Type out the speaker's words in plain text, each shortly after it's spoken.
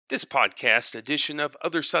This podcast edition of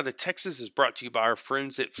Other Side of Texas is brought to you by our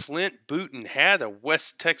friends at Flint Boot and Hat, a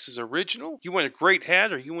West Texas original. You want a great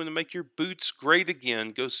hat or you want to make your boots great again,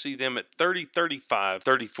 go see them at 3035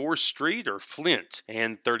 34th Street or Flint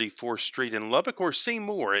and 34th Street in Lubbock, or see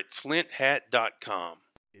more at flinthat.com.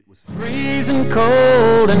 It was freezing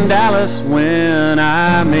cold in Dallas when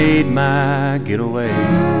I made my getaway.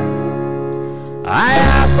 I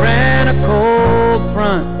outran a cold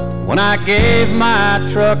front when I gave my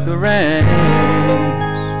truck the reins.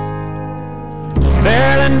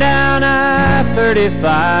 Barreling down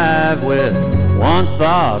I-35 with one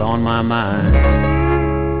thought on my mind.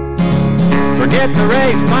 Forget the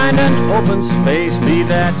race, find an open space, leave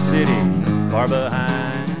that city far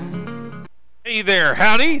behind. Hey there,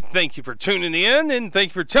 howdy. Thank you for tuning in, and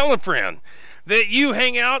thank you for telling a friend that you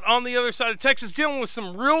hang out on the other side of Texas dealing with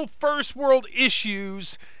some real first world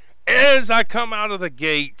issues. As I come out of the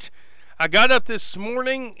gate, I got up this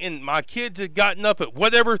morning and my kids had gotten up at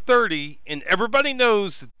whatever 30, and everybody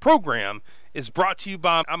knows the program is brought to you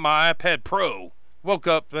by my iPad Pro. Woke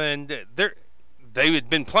up and they had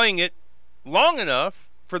been playing it long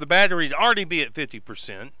enough for the battery to already be at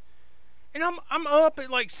 50%. And I'm up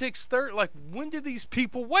at like 6:30. Like, when did these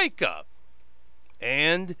people wake up?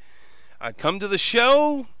 And I come to the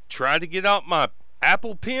show, try to get out my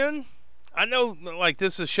Apple Pen. I know, like,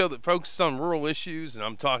 this is a show that focuses on rural issues, and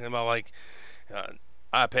I'm talking about, like,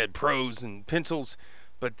 iPad Pros and pencils.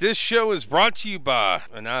 But this show is brought to you by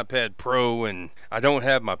an iPad Pro, and I don't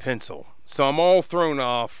have my pencil. So I'm all thrown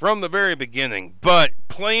off from the very beginning. But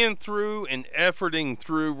playing through and efforting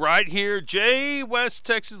through right here, Jay West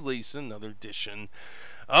Texas Lisa, another edition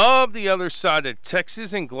of the other side of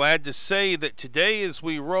Texas, and glad to say that today as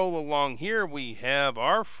we roll along here we have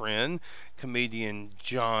our friend comedian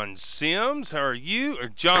John Sims. How are you? Or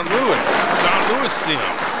John Lewis Sims.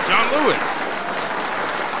 John Lewis.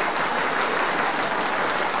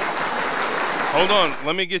 Hold on,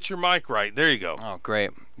 let me get your mic right. There you go. Oh,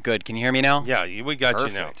 great. Good. Can you hear me now? Yeah, we got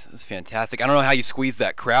Perfect. You now. This is fantastic. I don't know how you squeezed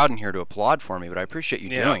that crowd in here to applaud for me, but I appreciate you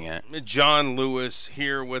doing it. John Lewis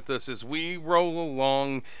here with us as we roll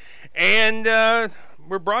along, and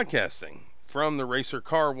we're broadcasting from the Racer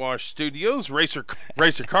Car Wash studios. Racer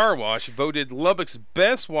Car Wash voted Lubbock's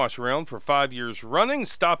best wash around for 5 years running.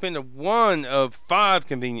 Stop into one of 5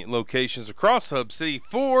 convenient locations across Hub City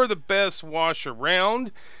for the best wash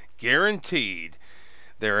around, guaranteed.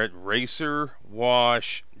 They're at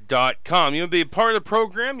racerwash.com. You want to be a part of the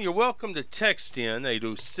program? You're welcome to text in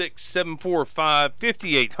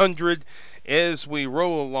 806-745-5800 as we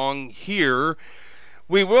roll along here.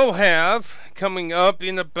 We will have, coming up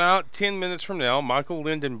in about 10 minutes from now, Michael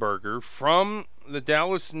Lindenberger from the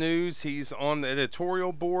Dallas News. He's on the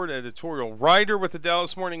editorial board, editorial writer with the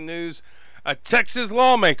Dallas Morning News, a Texas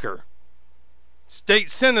lawmaker,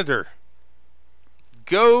 state senator,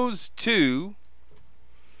 goes to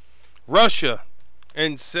Russia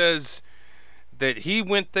and says that he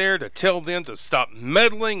went there to tell them to stop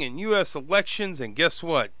meddling in U.S. elections, and guess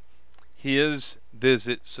what? His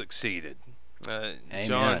visit succeeded.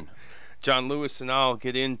 Amen. John Lewis and I'll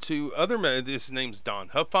get into other. His name's Don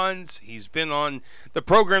Huffines. He's been on the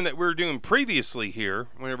program that we were doing previously here,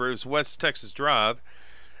 whenever it was West Texas Drive.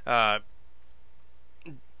 Don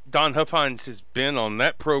Huffines has been on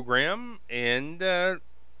that program, and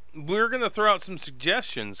we're going to throw out some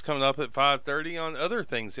suggestions coming up at 5:30 on other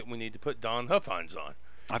things that we need to put Don Huffines on.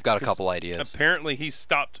 I've got a couple ideas. Apparently he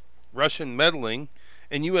stopped Russian meddling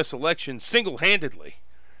in U.S. elections single-handedly,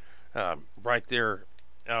 right there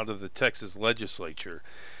out of the Texas legislature.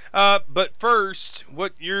 But first,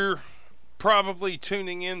 what you're probably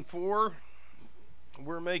tuning in for,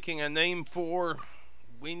 we're making a name for,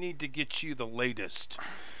 we need to get you the latest.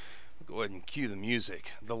 Go ahead and cue the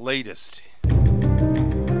music. The latest.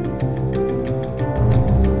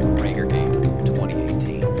 Ragergate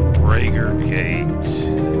 2018. Ragergate.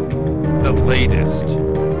 The latest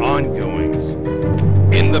ongoings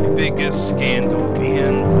in the biggest scandal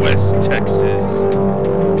in West Texas.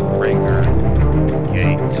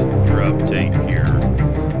 Ragergate. Your update here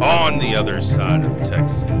on the other side of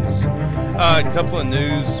Texas. A couple of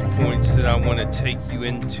news points that I want to take you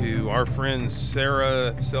into. Our friend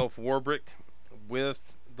Sarah Self-Warbrick with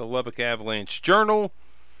the Lubbock Avalanche Journal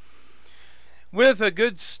with a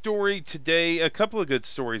good story today, a couple of good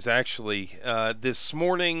stories actually. This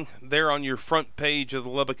morning, there on your front page of the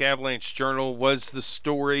Lubbock Avalanche Journal was the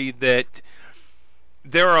story that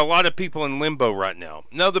there are a lot of people in limbo right now.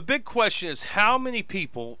 Now, the big question is how many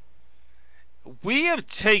people. We have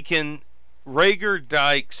taken Rager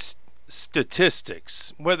Dykes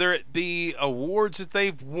statistics, whether it be awards that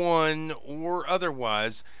they've won or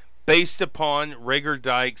otherwise, based upon Rager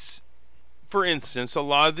Dykes. For instance, a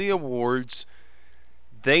lot of the awards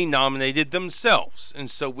they nominated themselves,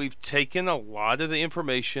 and so we've taken a lot of the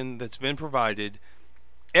information that's been provided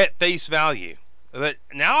at face value. That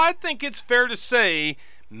now I think it's fair to say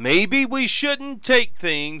maybe we shouldn't take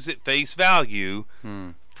things at face value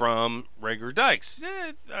from Rager Dykes.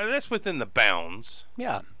 That's within the bounds.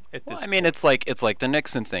 Yeah. Well, I mean, it's like the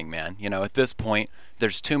Nixon thing, man. You know, at this point,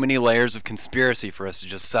 there's too many layers of conspiracy for us to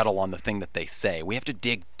just settle on the thing that they say. We have to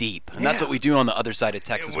dig deep, and that's what we do on the other side of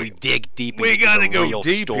Texas. We dig deep into the real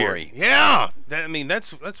story. Here. Yeah,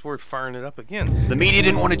 that's worth firing it up again. The media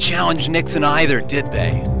didn't want to challenge Nixon either, did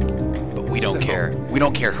they? But we don't care. We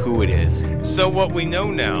don't care who it is. So what we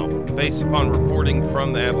know now, based upon reporting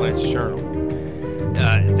from the Avalanche Journal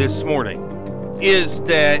this morning, is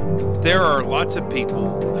that there are lots of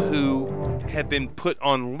people who have been put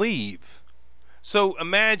on leave. So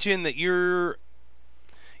imagine that you've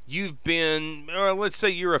been, let's say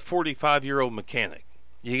you're a 45-year-old mechanic.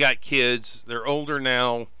 You got kids, they're older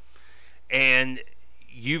now, and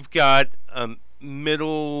you've got a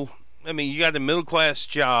middle-class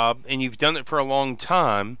job, and you've done it for a long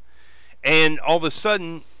time, and all of a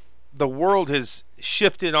sudden the world has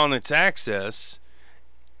shifted on its axis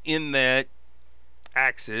in that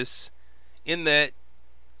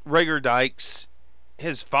Rager Dykes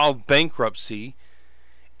has filed bankruptcy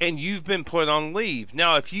and you've been put on leave.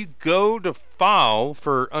 Now, if you go to file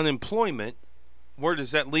for unemployment, where does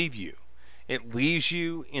that leave you? It leaves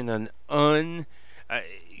you in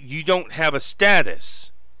you don't have a status.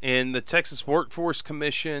 And the Texas Workforce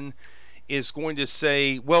Commission is going to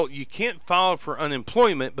say, well, you can't file for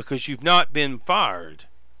unemployment because you've not been fired.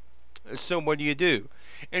 So what do you do?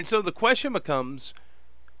 And so the question becomes,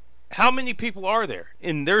 how many people are there?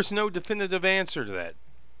 And there's no definitive answer to that.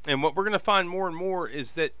 And what we're going to find more and more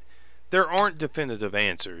is that there aren't definitive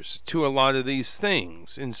answers to a lot of these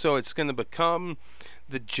things. And so it's going to become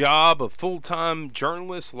the job of full-time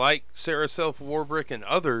journalists like Sarah Self Warbrick and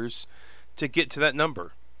others to get to that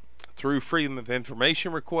number through Freedom of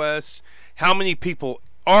Information requests. How many people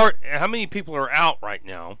are out right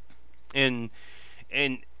now? And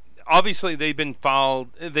obviously they've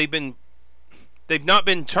not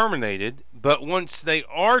been terminated, but once they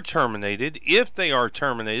are terminated, if they are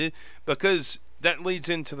terminated, because that leads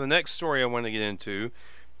into the next story I want to get into,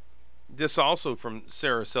 this also from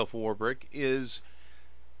Sarah Self Warbrick, is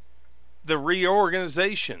the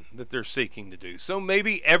reorganization that they're seeking to do. So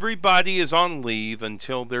maybe everybody is on leave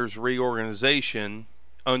until there's reorganization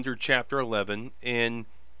under Chapter 11, and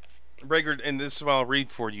this is what I'll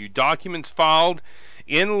read for you. Documents filed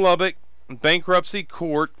in Lubbock bankruptcy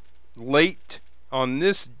court late on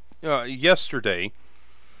this yesterday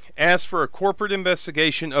asked for a corporate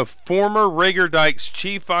investigation of former Rager Dykes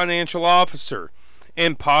chief financial officer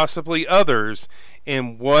and possibly others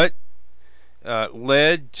in what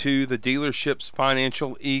led to the dealership's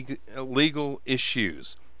financial legal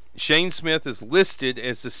issues. Shane Smith is listed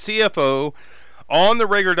as the CFO on the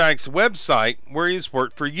Rager Dykes website where he's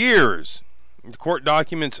worked for years. The court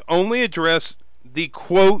documents only address the,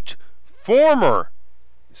 quote, former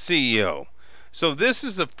CEO. So this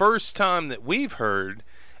is the first time that we've heard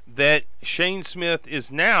that Shane Smith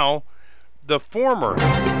is now the former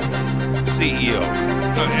CEO,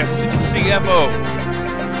 CFO.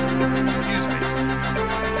 Excuse me.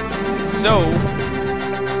 So,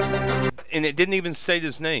 and it didn't even state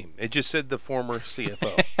his name. It just said the former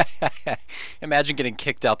CFO. Imagine getting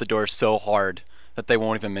kicked out the door so hard that they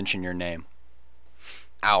won't even mention your name.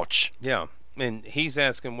 Ouch. Yeah, and he's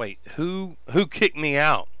asking, wait, who kicked me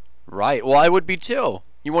out? Right. Well, I would be too.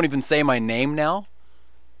 You won't even say my name now?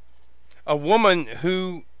 A woman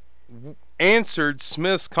who answered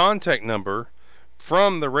Smith's contact number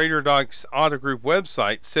from the Rager Dykes Auto Group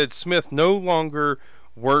website said Smith no longer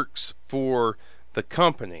works for the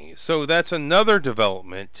company. So that's another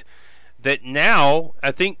development that now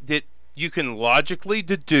I think that you can logically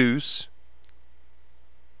deduce.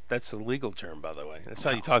 That's the legal term, by the way. That's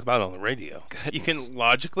how you talk about it on the radio. Goodness. You can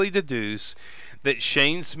logically deduce that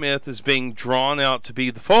Shane Smith is being drawn out to be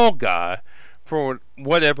the fall guy for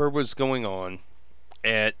whatever was going on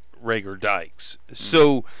at Rager Dykes.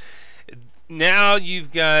 So now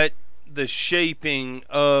you've got the shaping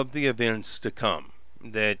of the events to come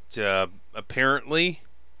that apparently,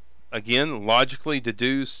 again, logically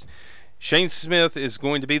deduced, Shane Smith is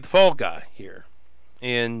going to be the fall guy here.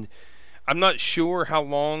 And I'm not sure how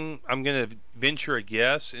long. I'm going to venture a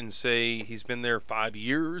guess and say he's been there 5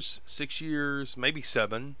 years, 6 years, maybe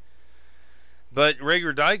 7. But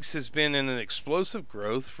Rager Dykes has been in an explosive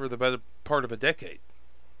growth for the better part of a decade.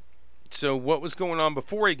 So what was going on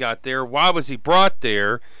before he got there? Why was he brought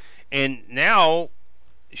there? And now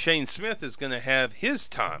Shane Smith is going to have his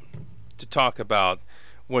time to talk about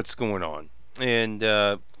what's going on.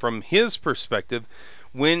 And from his perspective,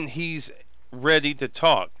 when he's ready to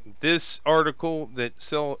talk. This article that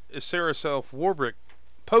Sarah Self Warbrick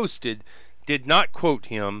posted did not quote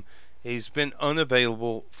him. He's been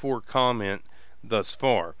unavailable for comment thus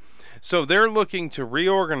far. So they're looking to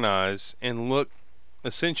reorganize and look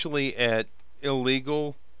essentially at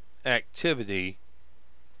illegal activity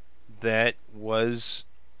that was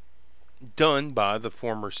done by the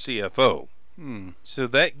former CFO. So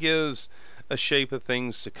that gives a shape of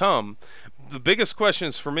things to come. The biggest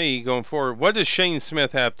questions for me going forward, what does Shane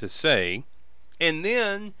Smith have to say? And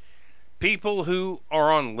then people who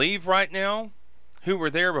are on leave right now, who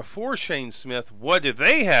were there before Shane Smith, what do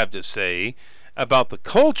they have to say about the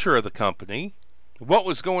culture of the company? What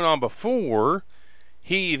was going on before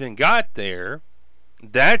he even got there?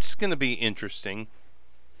 That's going to be interesting.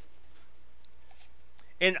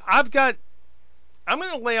 And I'm going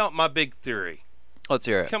to lay out my big theory. Let's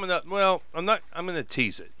hear it. Coming up, well, I'm going to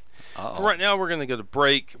tease it. For right now, we're going to go to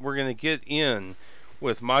break. We're going to get in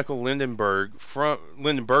with Michael Lindenberger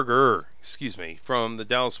from the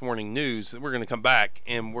Dallas Morning News. We're going to come back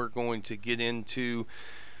and we're going to get into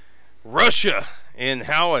Russia and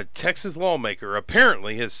how a Texas lawmaker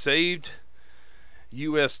apparently has saved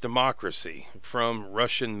U.S. democracy from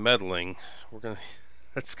Russian meddling.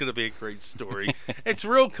 That's going to be a great story. It's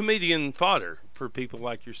real comedian fodder for people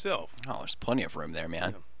like yourself. Oh, there's plenty of room there,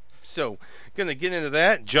 man. Yeah. So, going to get into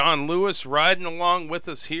that. John Lewis riding along with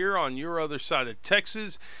us here on your other side of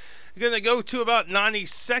Texas. Going to go to about 90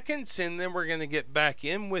 seconds, and then we're going to get back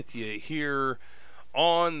in with you here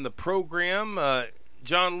on the program.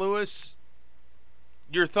 John Lewis,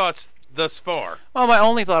 your thoughts thus far? Well, my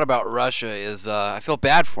only thought about Russia is I feel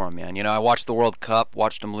bad for them, man. You know, I watched the World Cup,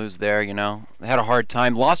 watched them lose there, you know. They had a hard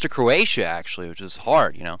time. Lost to Croatia, actually, which is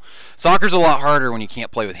hard, you know. Soccer's a lot harder when you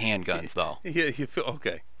can't play with handguns, though. Yeah, you feel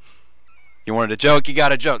okay. You wanted a joke, you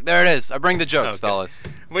got a joke. There it is. I bring the jokes, fellas.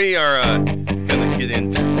 We are going to get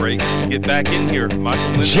into break. Get back in here.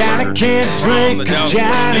 Michael Johnny can't drink 'cause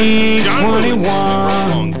Johnny ain't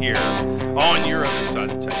 21. Here on your other side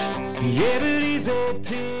of Texas. Yeah, but he's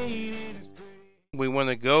 18. We want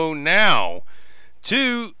to go now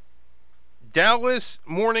to Dallas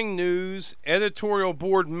Morning News editorial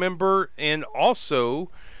board member and also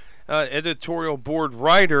editorial board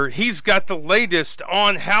writer. He's got the latest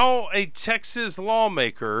on how a Texas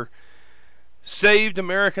lawmaker saved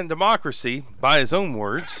American democracy, by his own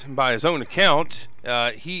words, by his own account.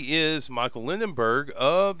 He is Michael Lindenberg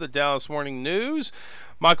of the Dallas Morning News.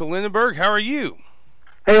 Michael Lindenberg, how are you?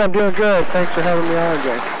 Hey, I'm doing good. Thanks for having me on,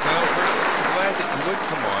 Jay. Well, we're glad that you would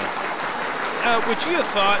come on. Would you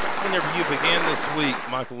have thought, whenever you began this week,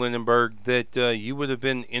 Michael Lindenberg, that you would have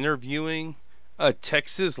been interviewing a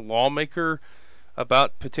Texas lawmaker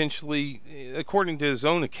about potentially, according to his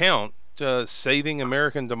own account, saving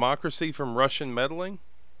American democracy from Russian meddling?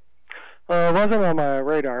 It wasn't on my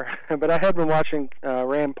radar, but I have been watching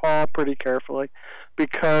Rand Paul pretty carefully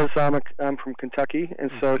because I'm from Kentucky, and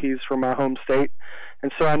so he's from my home state,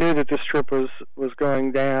 and so I knew that this trip was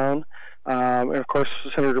going down. And of course,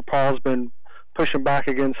 Senator Paul's been pushing back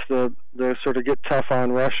against the sort of get tough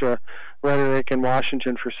on Russia rhetoric in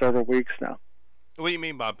Washington for several weeks now. What do you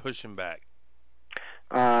mean by pushing back?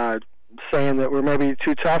 Saying that we're maybe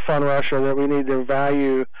too tough on Russia, that we need to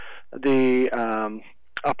value the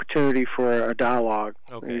opportunity for a dialogue.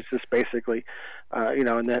 Okay. It's just basically, in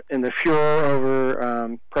the furor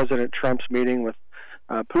over President Trump's meeting with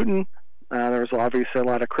Putin, there was obviously a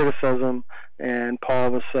lot of criticism, and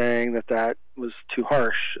Paul was saying that was too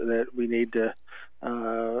harsh, that we need to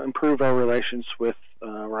improve our relations with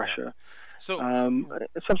Russia. So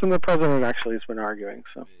it's something the president actually has been arguing.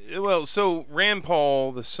 So Rand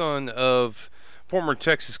Paul, the son of former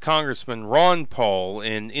Texas Congressman Ron Paul,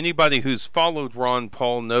 and anybody who's followed Ron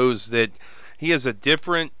Paul knows that he has a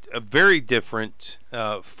very different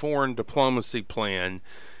foreign diplomacy plan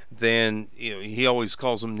than, he always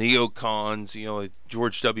calls them neocons, like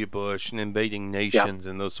George W. Bush and invading nations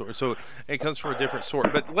and those sorts. So it comes from a different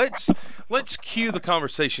sort. But let's cue the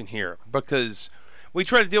conversation here, because we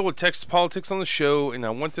try to deal with Texas politics on the show, and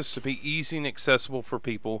I want this to be easy and accessible for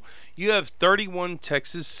people. You have 31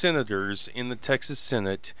 Texas senators in the Texas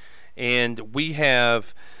Senate, and we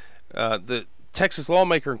have the Texas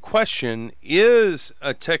lawmaker in question is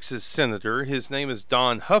a Texas senator. His name is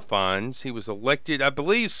Don Huffines. He was elected, I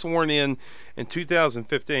believe, sworn in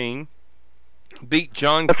 2015. Beat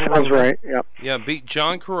John Corona. That sounds right, yep. Yeah, beat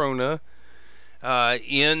John Corona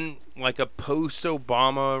in like a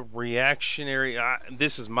post-Obama reactionary,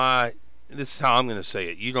 this is my this is how I'm going to say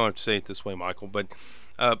it. You don't have to say it this way, Michael, but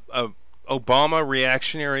Obama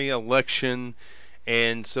reactionary election,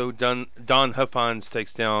 and so Don Huffines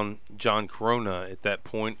takes down John Corona at that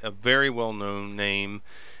point, a very well-known name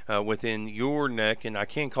within your neck, and I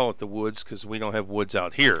can't call it the woods because we don't have woods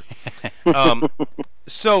out here.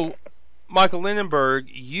 So, Michael Lindenberg,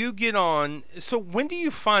 you get on. So when do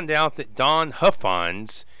you find out that Don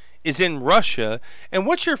Huffines is in Russia, and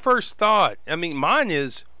what's your first thought? I mean, mine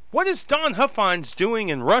is, what is Don Huffines doing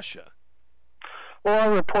in Russia? Well,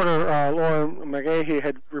 our reporter, Lauren McGahee,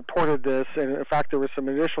 had reported this, and in fact there was some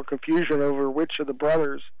initial confusion over which of the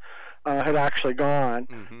brothers had actually gone,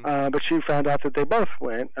 but she found out that they both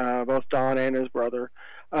went, both Don and his brother,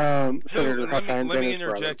 Senator Huffines. Let me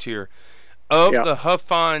interject here. Of the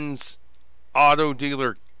Huffines auto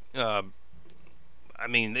dealer, I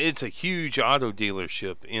mean, it's a huge auto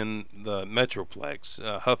dealership in the Metroplex,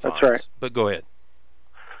 Huffines. That's right. But go ahead.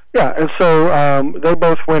 Yeah, and so they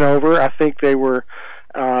both went over. I think they were,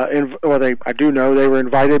 I do know they were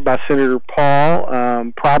invited by Senator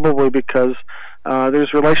Paul, probably because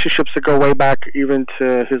there's relationships that go way back even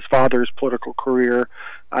to his father's political career.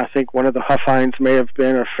 I think one of the Huffines may have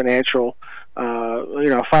been a financial,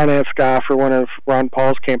 finance guy for one of Ron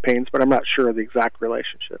Paul's campaigns, but I'm not sure of the exact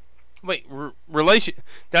relationship. Wait,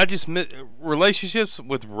 relationships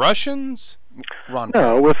with Russians? With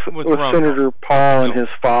Senator Paul and his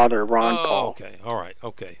father, Ron Paul. Okay, all right,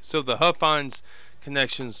 okay. So the Huffines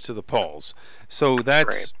connections to the Pauls. So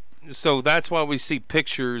that's why we see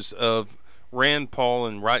pictures of Rand Paul,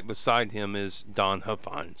 and right beside him is Don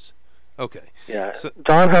Huffines. Okay. Yeah. So,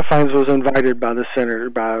 Don Huffines was invited by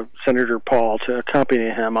Senator Paul to accompany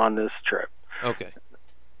him on this trip. Okay.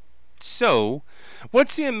 So,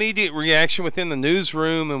 what's the immediate reaction within the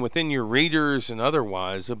newsroom and within your readers and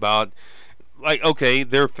otherwise about, like, okay,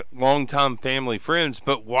 they're longtime family friends,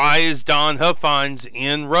 but why is Don Huffines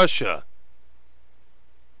in Russia?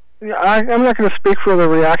 Yeah, I'm not going to speak for the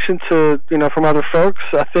reaction from other folks.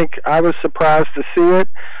 I think I was surprised to see it.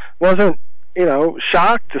 Wasn't,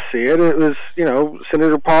 shocked to see it. It was,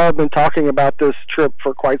 Senator Paul had been talking about this trip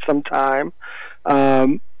for quite some time.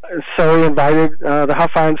 So he invited the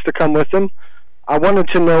Huffines to come with him. I wanted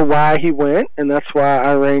to know why he went, and that's why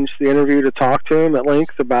I arranged the interview to talk to him at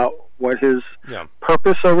length about what his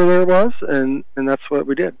purpose over there was, and that's what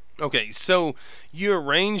we did. Okay, so you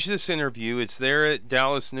arranged this interview. It's there at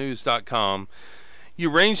dallasnews.com.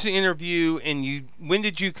 You arranged the interview, and when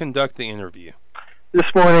did you conduct the interview? This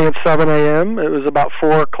morning at 7 a.m. It was about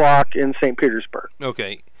 4 o'clock in St. Petersburg.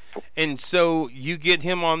 Okay, and so you get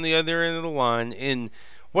him on the other end of the line, and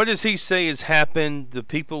what does he say has happened, the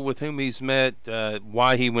people with whom he's met,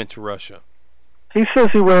 why he went to Russia? He says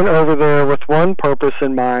he went over there with one purpose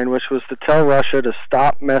in mind, which was to tell Russia to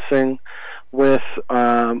stop messing with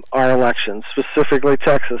our elections, specifically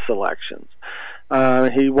Texas elections.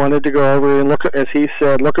 He wanted to go over and look, as he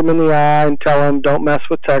said, look him in the eye and tell him don't mess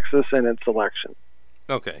with Texas and its election.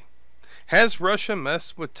 Okay. Has Russia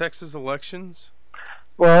messed with Texas elections?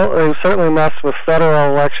 Well, they've certainly messed with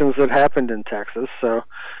federal elections that happened in Texas.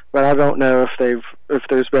 But I don't know if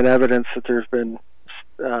there's been evidence that there's been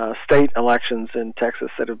state elections in Texas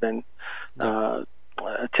that have been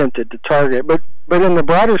attempted to target. But in the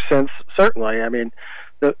broader sense, certainly. I mean,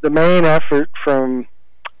 the main effort from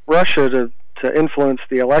Russia to influence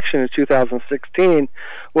the election in 2016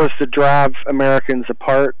 was to drive Americans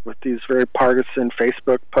apart with these very partisan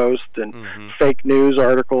Facebook posts and fake news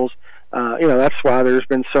articles. That's why there's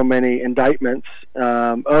been so many indictments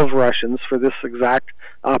of Russians for this exact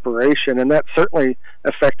operation, and that certainly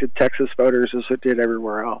affected Texas voters as it did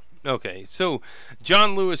everywhere else. Okay, so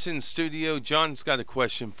John Lewis in studio. John's got a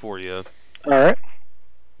question for you. All right.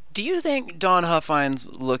 Do you think Don Huffines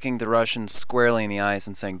looking the Russians squarely in the eyes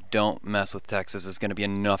and saying don't mess with Texas is going to be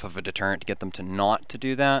enough of a deterrent to get them to not to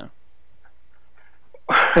do that?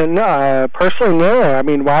 No, personally, no. I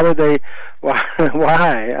mean, why would they?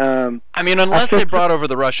 Why? I mean, unless they brought over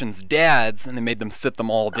the Russians' dads and they made them sit them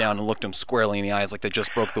all down and looked them squarely in the eyes like they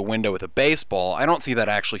just broke the window with a baseball, I don't see that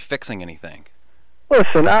actually fixing anything.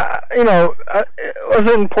 Listen, is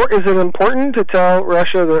it important to tell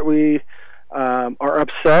Russia that we are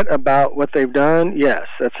upset about what they've done? Yes,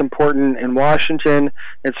 that's important in Washington.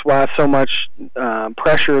 It's why so much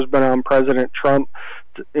pressure has been on President Trump,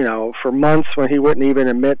 for months when he wouldn't even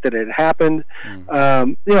admit that it happened.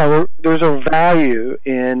 There's a value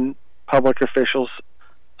in public officials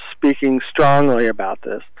speaking strongly about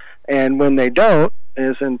this. And when they don't,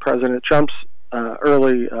 as in President Trump's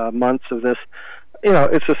early months of this,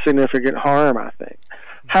 it's a significant harm, I think.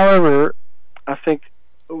 However, I think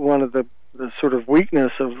one of the sort of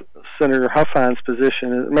weakness of Senator Huffines'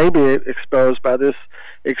 position may be exposed by this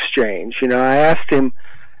exchange. You know, I asked him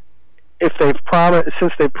if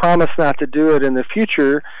since they've promised not to do it in the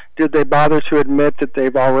future, did they bother to admit that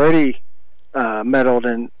they've already meddled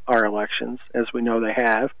in our elections, as we know they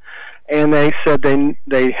have? And they said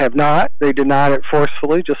they have not. They denied it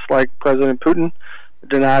forcefully, just like President Putin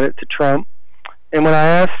denied it to Trump. And when I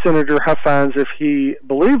asked Senator Huffines if he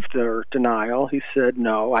believed their denial, he said,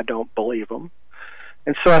 no, I don't believe them.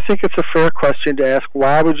 And so I think it's a fair question to ask,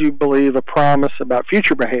 why would you believe a promise about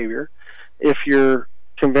future behavior if you're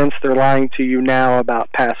convinced they're lying to you now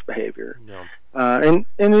about past behavior? No. And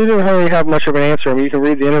he didn't really have much of an answer. I mean, you can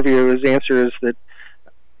read the interview. His answer is that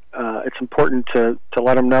it's important to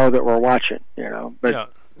let them know that we're watching, you know. But yeah.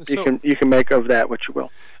 you can make of that what you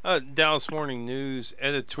will. Dallas Morning News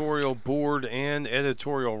editorial board and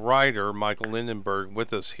editorial writer Michael Lindenberg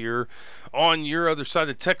with us here on Your Other Side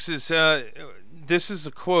of Texas. This is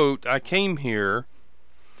a quote. I came here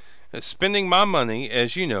spending my money,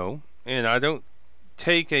 as you know, and I don't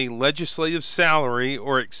take a legislative salary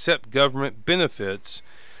or accept government benefits.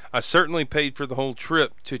 I certainly paid for the whole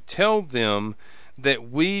trip to tell them that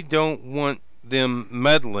we don't want them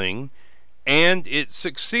meddling, and it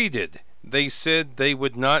succeeded. They said they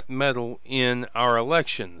would not meddle in our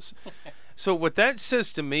elections. So what that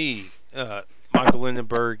says to me, Michael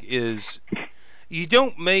Lindenberg, is you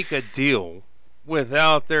don't make a deal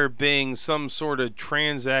without there being some sort of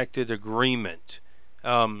transacted agreement.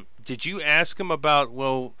 Did you ask him about,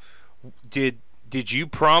 well, did you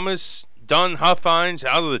promise Don Huffines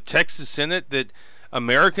out of the Texas Senate that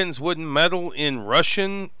Americans wouldn't meddle in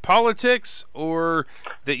Russian politics, or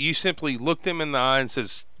that you simply looked them in the eye and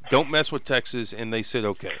says, don't mess with Texas, and they said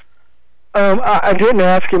okay? I didn't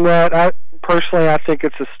ask him that. I think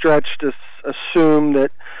it's a stretch to assume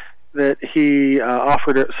that he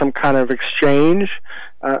offered some kind of exchange.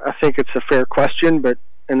 I think it's a fair question, but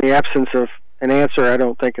in the absence of an answer, I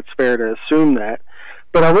don't think it's fair to assume that.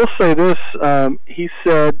 But I will say this. He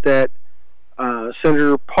said that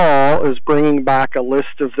Senator Paul is bringing back a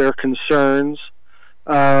list of their concerns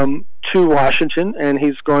to Washington, and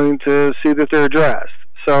he's going to see that they're addressed.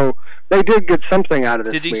 So they did get something out of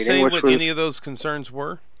this meeting. Did he say what any of those concerns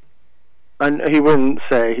were? And he wouldn't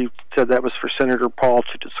say. He said that was for Senator Paul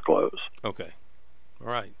to disclose. Okay.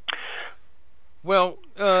 All right. Well,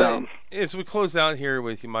 as we close out here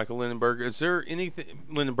with you, Michael Lindenberg, is there anything...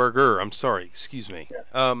 Lindenberger, I'm sorry, excuse me.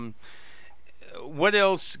 Yes. What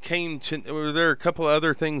else were there a couple of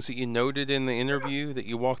other things that you noted in the interview that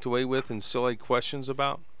you walked away with and still had questions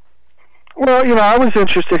about? Well, you know, I was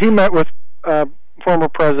interested. He met with former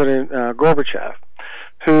President Gorbachev,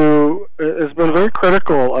 who has been very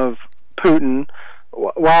critical of Putin,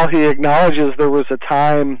 while he acknowledges there was a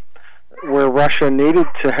time where Russia needed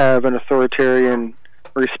to have an authoritarian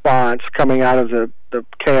response coming out of the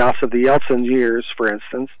chaos of the Yeltsin years, for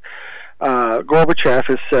instance. Gorbachev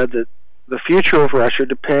has said that the future of Russia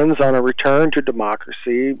depends on a return to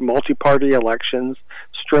democracy, multi-party elections,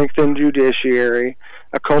 strengthened judiciary,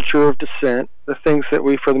 a culture of dissent, the things that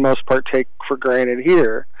we, for the most part, take for granted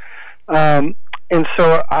here. And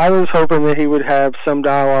so I was hoping that he would have some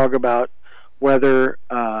dialogue about whether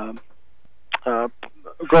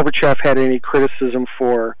Gorbachev had any criticism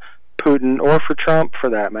for Putin, or for Trump, for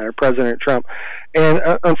that matter, President Trump. And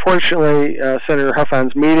unfortunately, Senator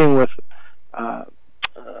Huffines' meeting with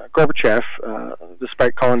Gorbachev,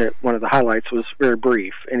 despite calling it one of the highlights, was very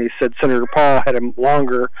brief. And he said Senator Paul had a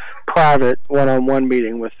longer, private, one-on-one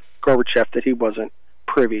meeting with Gorbachev that he wasn't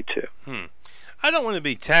privy to. I don't want to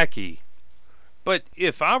be tacky, but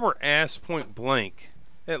if I were asked point blank,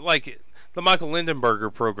 at like the Michael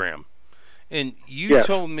Lindenberger program, and you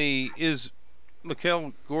told me, is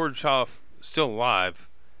Mikhail Gorbachev still alive,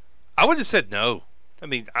 I would have said no. I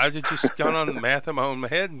mean, I'd have just gone on the math in my own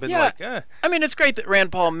head and been like, eh. I mean, it's great that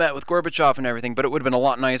Rand Paul met with Gorbachev and everything, but it would have been a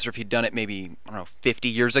lot nicer if he'd done it maybe, 50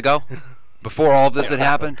 years ago, before all of this had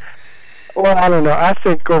happened. Well, I don't know. I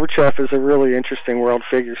think Gorbachev is a really interesting world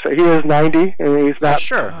figure. So he is 90, and he's not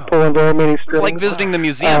pulling very many strings. It's like visiting the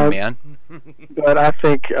museum, man. But I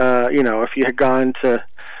think, if you had gone to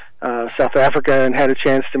South Africa and had a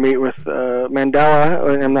chance to meet with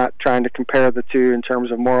Mandela, and I'm not trying to compare the two in terms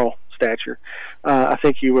of moral stature, I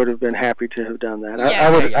think you would have been happy to have done that.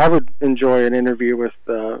 I would enjoy an interview with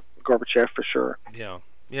Gorbachev for sure.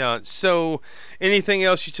 Yeah. So, anything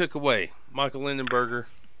else you took away, Michael Lindenberger?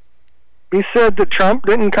 He said that Trump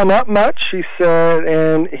didn't come up much. He said,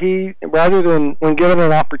 and he, rather than, when given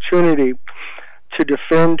an opportunity to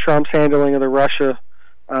defend Trump's handling of the Russia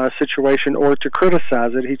situation or to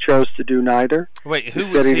criticize it, he chose to do neither. Wait, who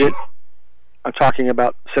was he? I'm talking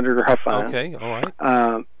about Senator Huffine. Okay, all right.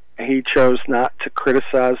 He chose not to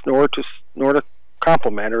criticize nor to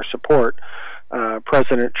compliment or support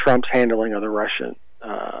President Trump's handling of the Russian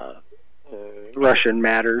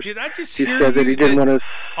matters. Did I just he hear said that he didn't want to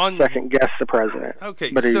on... second guess the president.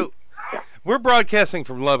 Okay, but we're broadcasting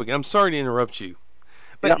from Lubbock. I'm sorry to interrupt you,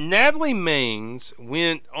 but Yep. Natalie Maines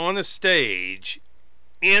went on a stage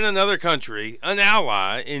in another country, an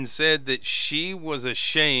ally, and said that she was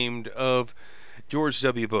ashamed of George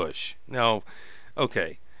W. Bush. Now,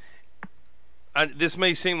 okay, this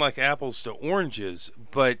may seem like apples to oranges,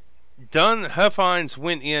 but Dunn Huffines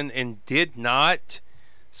went in and did not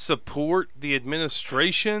support the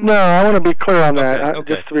administration? No, I want to be clear on that.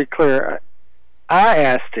 Okay. Just to be clear, I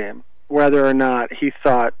asked him whether or not he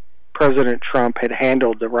thought President Trump had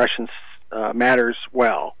handled the Russian matters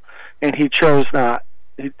well, and he chose not.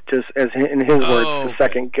 He just, as in his words, to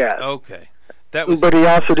second guess. Okay. But he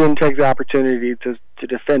also didn't take the opportunity to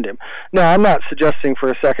defend him. No, I'm not suggesting for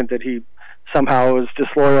a second that he somehow was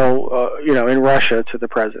disloyal, in Russia to the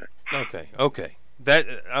president. Okay. That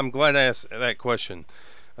I'm glad I asked that question.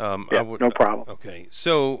 No problem. Okay,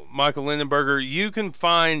 so Michael Lindenberger, you can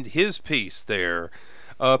find his piece there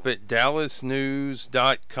up at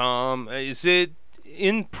dallasnews.com. Is it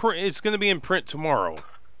in print? It's going to be in print tomorrow.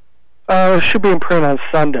 It should be in print on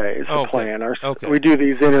Sunday is the Okay. plan. Okay. We do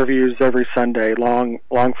these interviews every Sunday, long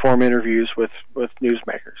form interviews with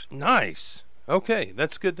newsmakers. Nice. Okay,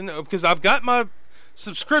 that's good to know because I've got my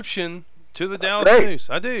subscription to the Dallas Great. News.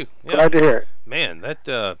 I do. Yeah. Glad to hear it. Man,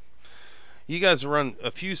 that you guys run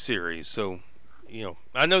a few series, so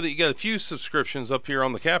I know that you got a few subscriptions up here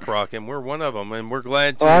on the Cap Rock, and we're one of them, and we're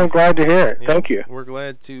glad to. Well, I'm glad to hear it. Thank you. We're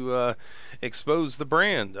glad to expose the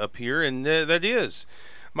brand up here, and that is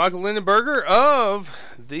Michael Lindenberger of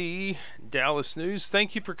the Dallas News.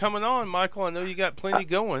 Thank you for coming on, Michael. I know you got plenty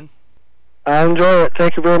going. I enjoy it.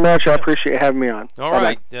 Thank you very much. I appreciate having me on. All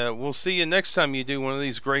right. We'll see you next time you do one of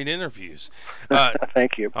these great interviews.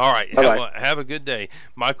 Thank you. All right. Bye-bye. Have a good day.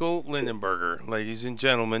 Michael Lindenberger, ladies and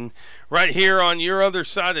gentlemen, right here on your other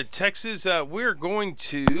side of Texas. We're going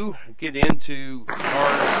to get into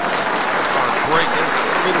our break. That's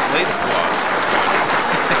a little late applause.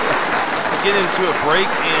 Get into a break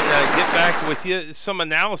and get back with you. Some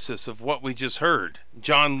analysis of what we just heard.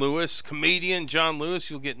 John Lewis, comedian John Lewis.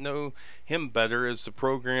 You'll get to know him better as the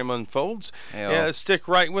program unfolds. Stick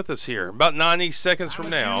right with us here. About 90 seconds from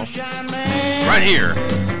now, right here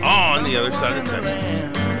on the other side of Texas.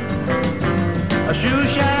 A shoe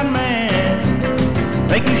shine man,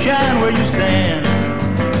 make you shine where you stand.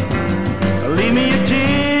 Leave me a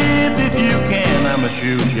tip if you can. I'm a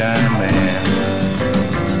shoe shine man.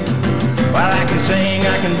 While I can sing,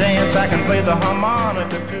 I can dance, I can play the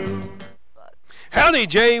harmonica too. Howdy,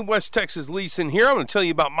 Jay. West Texas Leeson here. I'm going to tell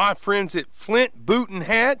you about my friends at Flint Boot and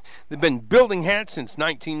Hat. They've been building hats since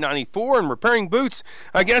 1994 and repairing boots,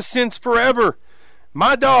 I guess, since forever.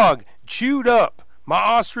 My dog chewed up my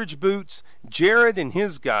ostrich boots. Jared and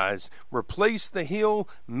his guys replaced the heel,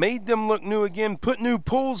 made them look new again, put new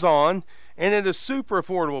pulls on, and at a super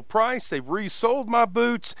affordable price. They've resold my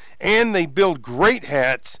boots, and they build great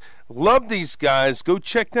hats. Love these guys. Go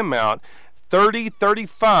check them out.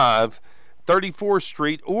 3035 34th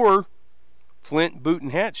Street or Flint Boot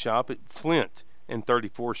and Hat Shop at Flint and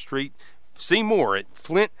 34th Street. See more at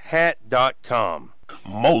flinthat.com.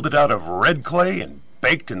 Molded out of red clay and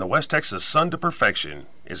baked in the West Texas sun to perfection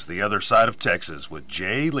is the other side of Texas with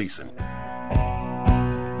Jay Leeson.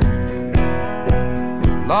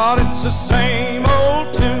 Lord, it's the same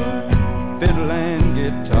old tune, fiddle and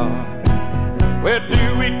guitar. Where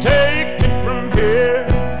do we take it from here?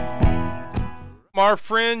 Our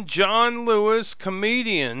friend John Lewis,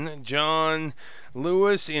 comedian John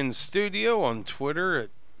Lewis, in studio on Twitter at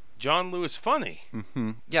John Lewis Funny.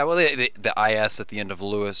 Mm-hmm. Yeah, well, the IS at the end of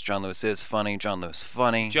Lewis, John Lewis is funny, John Lewis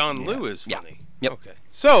funny. John Lewis Funny. Yeah. Yep. Okay.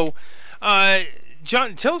 So,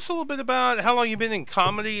 John, tell us a little bit about how long you've been in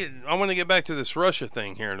comedy. I want to get back to this Russia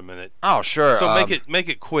thing here in a minute. Oh, sure. So make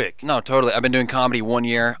it quick. No, totally. I've been doing comedy 1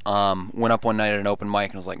 year. Went up one night at an open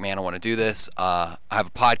mic and was like, man, I want to do this. I have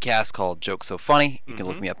a podcast called Jokes So Funny. You can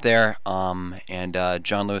look me up there. And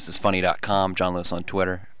JohnLewisIsFunny.com, John Lewis on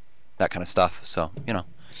Twitter, that kind of stuff. So,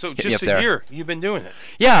 So hit me just up a there. year you've been doing it.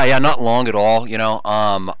 Yeah, not long at all.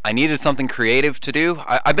 I needed something creative to do.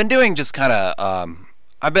 I've been doing just kind of.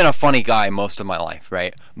 I've been a funny guy most of my life,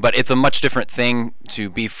 right? But it's a much different thing to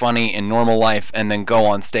be funny in normal life and then go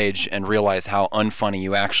on stage and realize how unfunny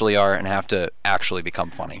you actually are and have to actually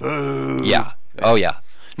become funny. Ooh. Yeah. Oh, yeah.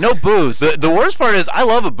 No booze. The worst part is I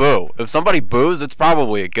love a boo. If somebody boos, it's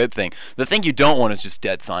probably a good thing. The thing you don't want is just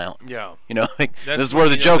dead silence. Yeah. You know, like, That's this is where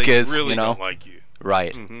the when, joke they is. really you know, don't like you.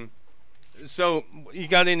 right. Mm-hmm. So, you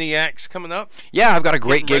got any acts coming up? Yeah, I've got a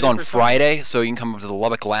great Getting gig ready on for Friday, so you can come up to the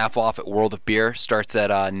Lubbock Laugh Off at World of Beer. Starts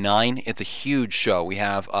at 9. It's a huge show. We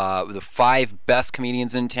have the 5 best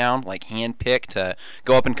comedians in town, like handpicked to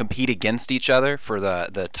go up and compete against each other for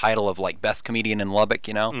the title of like best comedian in Lubbock.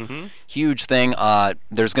 You know, Mm-hmm. huge thing.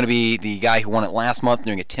 There's going to be the guy who won it last month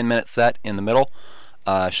doing a 10-minute set in the middle.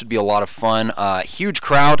 Should be a lot of fun. Huge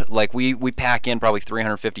crowd. Like we pack in probably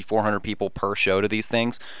 350, 400 people per show to these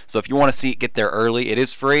things. So if you want to see it, get there early. It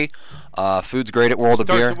is free. Food's great at World of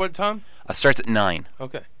Beer. Starts at what time? Starts at 9.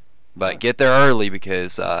 Okay. But get there early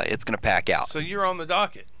because it's going to pack out. So you're on the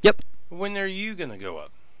docket. Yep. When are you going to go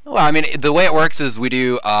up? Well, I mean, the way it works is we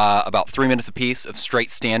do about 3 minutes apiece of straight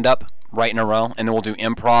stand-up right in a row, and then we'll do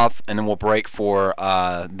improv, and then we'll break for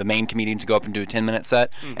the main comedian to go up and do a 10-minute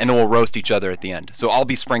set, and then we'll roast each other at the end. So I'll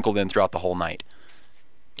be sprinkled in throughout the whole night.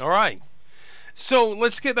 All right. So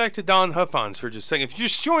let's get back to Don Huffines for just a second. If you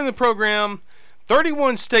just joined the program,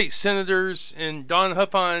 31 state senators, and Don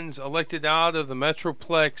Huffines elected out of the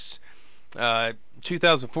Metroplex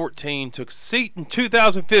 2014, took a seat in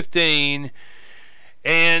 2015,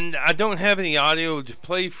 and I don't have any audio to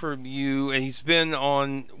play for you, and he's been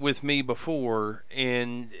on with me before,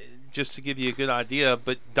 and just to give you a good idea,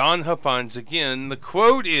 but Don Huffines, again, the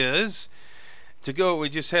quote is, we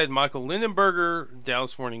just had Michael Lindenberger,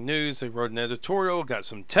 Dallas Morning News, they wrote an editorial, got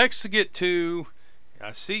some text to get to,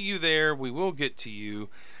 I see you there, we will get to you,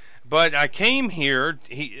 but I came here,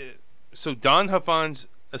 so Don Huffines,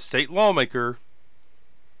 a state lawmaker,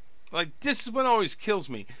 like, this is what always kills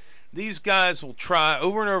me. These guys will try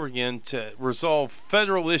over and over again to resolve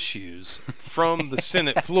federal issues from the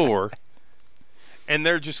Senate floor, and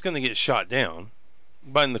they're just going to get shot down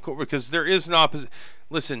by the court because there is an opposition.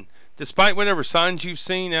 Listen, despite whatever signs you've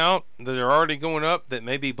seen out that are already going up that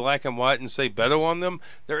may be black and white and say Beto on them,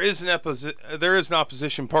 there is an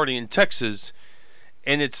opposition party in Texas,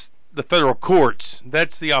 and it's the federal courts.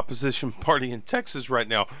 That's the opposition party in Texas right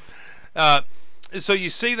now. So you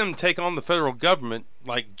see them take on the federal government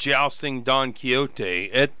like jousting Don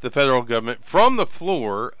Quixote at the federal government from the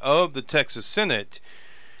floor of the Texas Senate.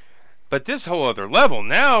 But this whole other level,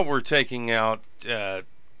 now we're taking out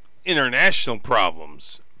international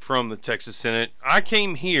problems from the Texas Senate. I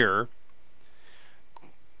came here,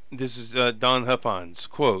 this is Don Huffines,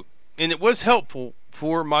 quote, and it was helpful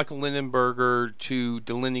for Michael Lindenberger to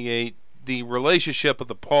delineate the relationship of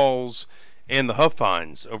the Pauls and the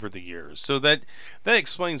Huffines over the years. So that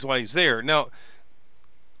explains why he's there. Now,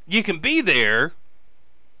 you can be there,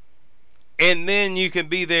 and then you can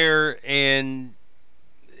be there and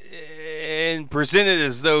present it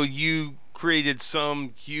as though you created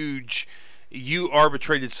you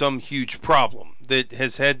arbitrated some huge problem that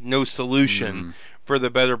has had no solution for the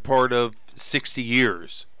better part of 60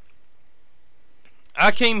 years.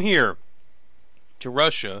 I came here to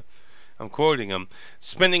Russia, I'm quoting him,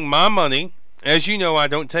 spending my money. As you know, I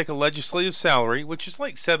don't take a legislative salary, which is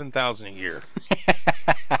like $7,000 a year,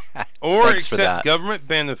 or accept government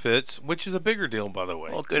benefits, which is a bigger deal, by the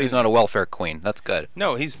way. Well, good. He's not a welfare queen. That's good.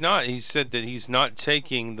 No, he's not. He said that he's not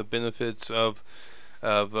taking the benefits of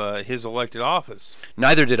his elected office.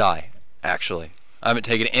 Neither did I, actually. I haven't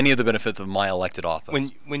taken any of the benefits of my elected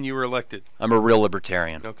office. When you were elected? I'm a real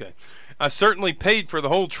libertarian. Okay. I certainly paid for the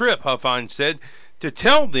whole trip, Huffines said, to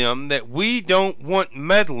tell them that we don't want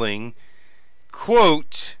meddling,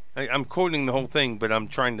 quote, I'm quoting the whole thing, but I'm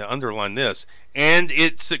trying to underline this, and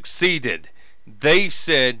it succeeded. They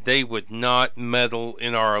said they would not meddle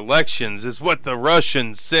in our elections, is what the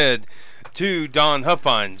Russians said to Don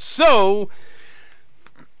Huffines. So,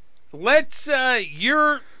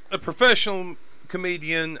 you're a professional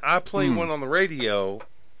comedian, I play one on the radio,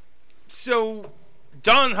 so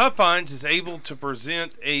Don Huffines is able to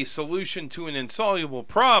present a solution to an insoluble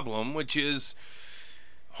problem, which is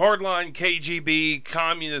hardline KGB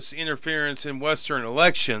communist interference in Western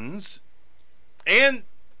elections, and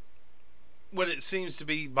what it seems to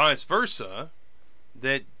be vice versa,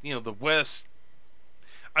 that, the West,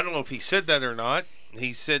 I don't know if he said that or not.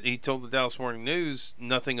 He told the Dallas Morning News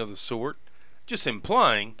nothing of the sort, just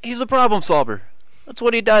implying. He's a problem solver. That's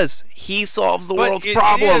what he does. He solves the world's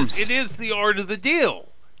problems. It is the art of the deal.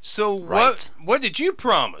 So right. What did you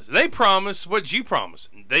promise? They promised. What did you promise?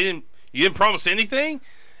 You didn't promise anything?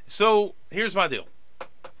 So here's my deal.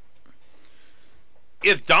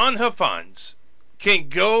 If Don Huffines can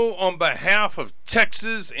go on behalf of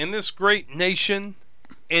Texas and this great nation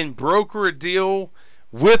and broker a deal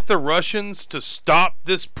with the Russians to stop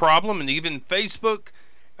this problem, and even Facebook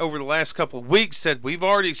over the last couple of weeks said we've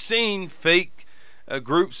already seen fake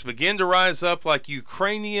groups begin to rise up, like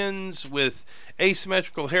Ukrainians with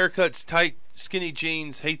asymmetrical haircuts, tight, skinny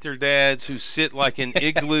jeans, hate their dads, who sit like in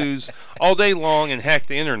igloos all day long and hack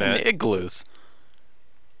the internet. Igloos.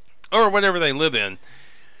 Or whatever they live in.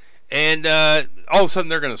 And all of a sudden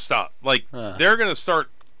they're going to stop. Like, they're going to start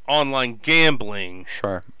online gambling.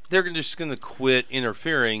 Sure. They're just going to quit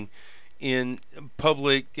interfering in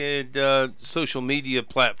public and social media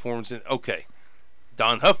platforms. And okay,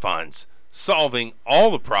 Don Huffines solving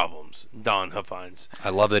all the problems. Don Huffines. I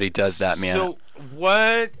love that he does that, man. So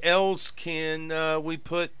what else can we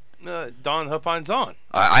put Don Huffines on?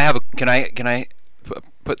 I have a. Can I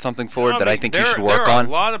put something forward that I think he should work on? There are a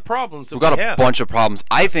lot of problems that We've got a bunch of problems.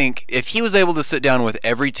 I think if he was able to sit down with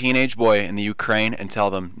every teenage boy in the Ukraine and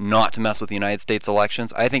tell them not to mess with the United States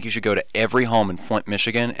elections, I think he should go to every home in Flint,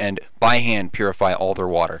 Michigan, and by hand purify all their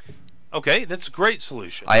water. Okay, that's a great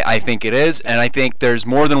solution. I think it is, and I think there's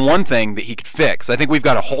more than one thing that he could fix. I think we've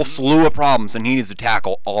got a whole slew of problems, and he needs to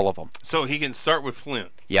tackle all of them. So he can start with Flint.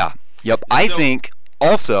 Yeah. Yep. I think,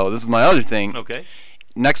 also, this is my other thing. Okay.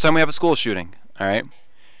 Next time we have a school shooting, all right?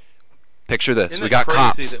 Picture this. Isn't we it got crazy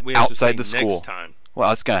cops that we have to outside say the school. next time?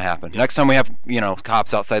 Well, it's going to happen. Next time we have,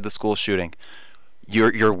 cops outside the school shooting,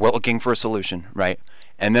 you're looking for a solution, right?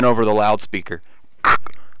 And then over the loudspeaker,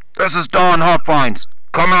 "This is Don Huffines.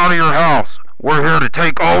 Come out of your house. We're here to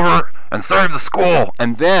take over and save the school."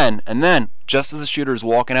 And then, just as the shooter is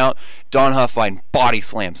walking out, Don Huffine body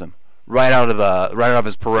slams him right out of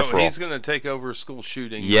his peripheral. So he's going to take over school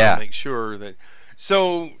shooting. Yeah. To make sure that.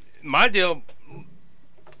 So my deal.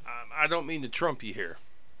 I don't mean to trump you here.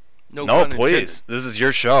 No, please. This is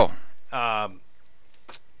your show. I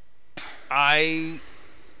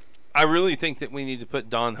really think that we need to put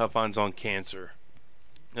Don Huffines on cancer.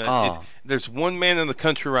 There's one man in the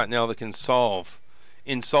country right now that can solve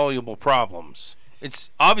insoluble problems. It's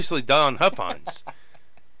obviously Don Huffines,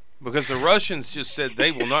 because the Russians just said they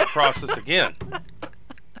will not cross us again.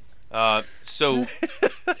 So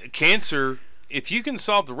cancer, if you can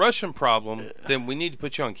solve the Russian problem, then we need to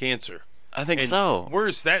put you on cancer. I think so.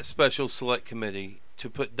 Where's that special select committee to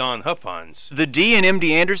put Don Huffines? The D in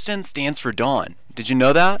MD Anderson stands for Don. Did you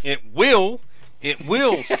know that? It will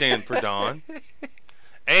stand for Don.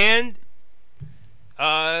 And,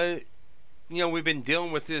 we've been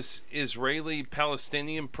dealing with this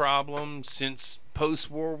Israeli-Palestinian problem since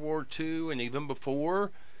post-World War II and even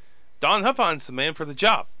before. Don Huffines the man for the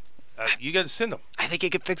job. You got to send him. I think he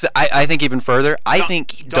could fix it. I think even further. I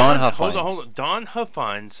think Don Huffines. Hold on. Don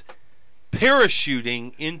Huffines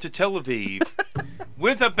parachuting into Tel Aviv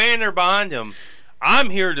with a banner behind him. I'm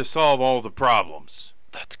here to solve all the problems.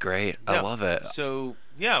 That's great. I love it. So,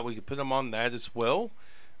 yeah, we could put him on that as well.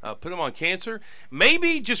 Put him on cancer.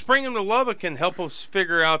 Maybe just bring him to Lubbock and help us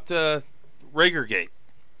figure out Ragergate.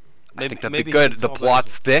 I think that'd be good. The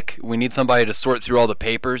plot's thick. We need somebody to sort through all the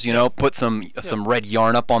papers, put some red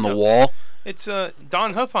yarn up on the wall. It's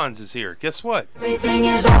Don Huffines is here. Guess what? Everything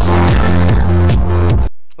is awesome.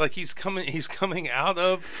 Like he's coming out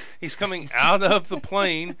of the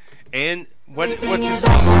plane, and what's his name?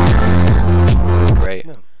 That's great.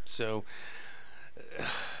 No. So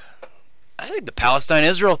I think the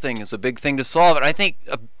Palestine-Israel thing is a big thing to solve, and I think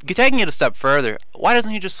taking it a step further, why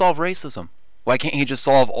doesn't he just solve racism? Why can't he just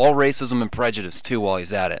solve all racism and prejudice, too, while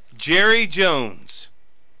he's at it? Jerry Jones,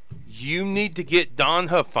 you need to get Don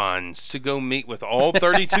Huffines to go meet with all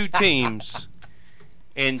 32 teams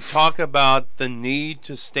and talk about the need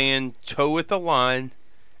to stand toe at the line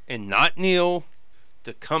and not kneel,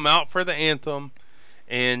 to come out for the anthem.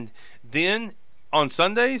 And then on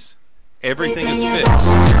Sundays, everything is fixed.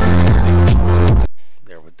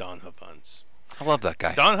 There with Don Huffines. I love that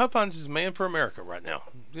guy. Don Huffines is man for America right now.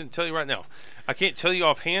 I'm going to tell you right now. I can't tell you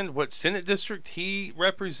offhand what Senate district he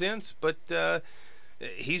represents, but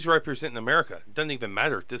he's representing America. It doesn't even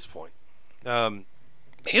matter at this point.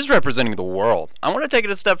 He's representing the world. I want to take it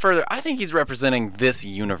a step further. I think he's representing this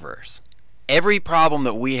universe. Every problem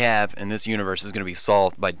that we have in this universe is going to be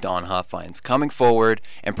solved by Don Huffines coming forward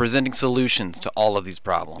and presenting solutions to all of these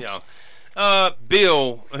problems. Yeah.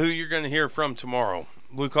 Bill, who you're going to hear from tomorrow,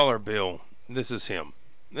 blue collar Bill. This is him.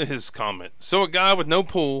 His comment. So a guy with no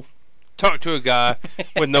pool talked to a guy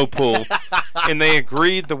with no pool, and they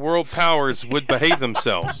agreed the world powers would behave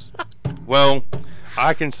themselves. Well,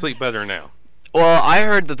 I can sleep better now. Well, I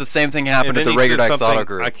heard that the same thing happened at the Rager Dykes Auto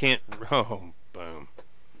Group. I can't. Oh, boom.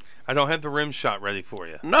 I don't have the rim shot ready for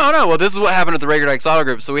you. No. Well, this is what happened at the Rager Dykes Auto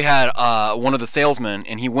Group. So we had one of the salesmen,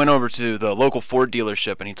 and he went over to the local Ford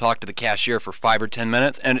dealership, and he talked to the cashier for 5 or 10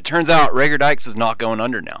 minutes, and it turns out Rager Dykes is not going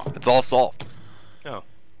under now. It's all solved. Oh.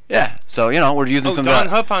 Yeah, so we're using some Don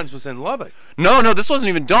of that. Huffines was in Lubbock. No, this wasn't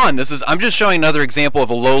even Don. I'm just showing another example of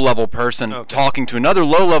a low-level person talking to another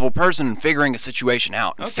low-level person and figuring a situation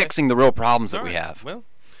out and fixing the real problems that we have. Well,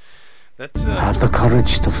 that's Have the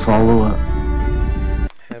courage to follow it.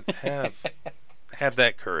 have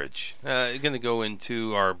that courage. Going to go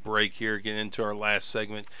into our break here, get into our last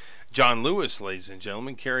segment. John Lewis, ladies and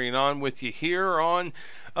gentlemen, carrying on with you here on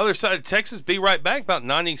Other Side of Texas. Be right back about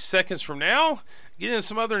 90 seconds from now. Get into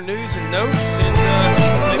some other news and notes and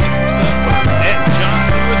maybe some stuff at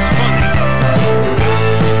John Lewis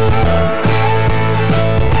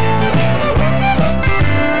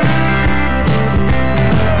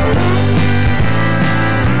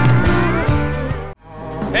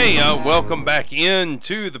Funny. Hey, welcome back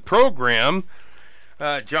into the program.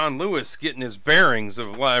 John Lewis getting his bearings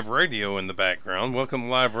of live radio in the background. Welcome to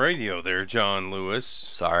live radio there, John Lewis.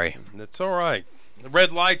 Sorry. That's all right. The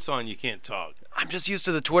red light's on, you can't talk. I'm just used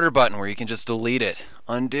to the Twitter button where you can just delete it.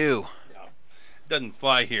 Undo. Yeah. Doesn't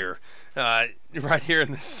fly here. Right here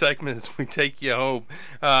in this segment as we take you home.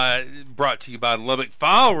 Brought to you by Lubbock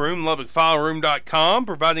File Room, LubbockFileRoom.com,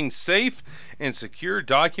 providing safe and secure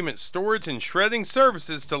document storage and shredding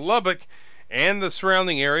services to Lubbock and the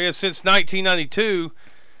surrounding area since 1992.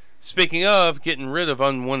 Speaking of getting rid of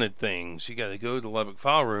unwanted things, you got to go to Lubbock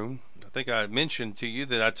File Room. I think I mentioned to you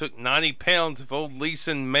that I took 90 pounds of old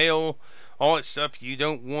Leeson mail, all that stuff you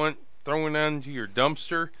don't want thrown onto your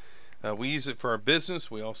dumpster. We use it for our business.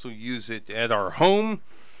 We also use it at our home.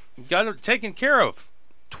 Got it taken care of.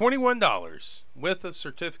 $21 with a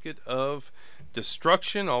certificate of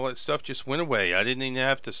destruction. All that stuff just went away. I didn't even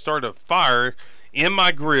have to start a fire in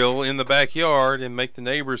my grill in the backyard and make the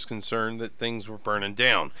neighbors concerned that things were burning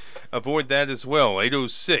down. Avoid that as well.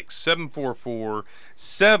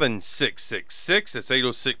 806-744-7666. That's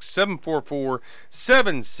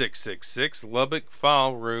 806-744-7666.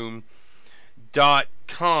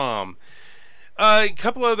 LubbockFileRoom.com. A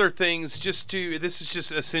couple other things. This has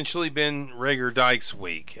just essentially been Rager Dykes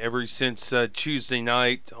week ever since Tuesday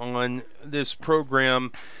night on this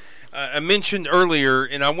program. I mentioned earlier,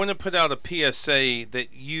 and I want to put out a PSA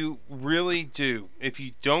that you really do. If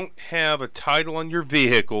you don't have a title on your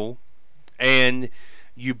vehicle and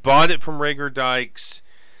you bought it from Rager Dykes,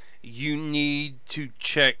 you need to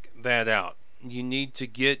check that out. You need to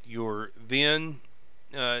get your VIN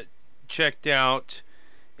checked out,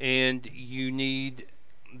 and you need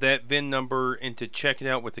that VIN number and to check it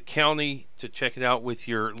out with the county, to check it out with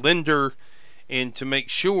your lender, and to make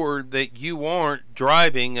sure that you aren't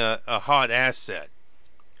driving a hot asset,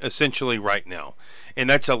 essentially, right now. And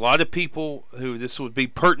that's a lot of people who this would be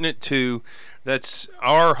pertinent to. That's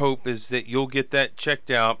our hope, is that you'll get that checked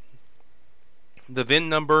out. The VIN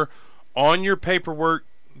number on your paperwork,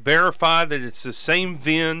 verify that it's the same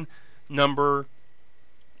VIN number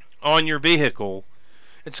on your vehicle.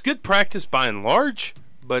 It's good practice by and large,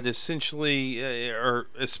 but essentially, or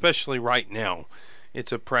especially right now,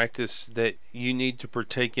 it's a practice that you need to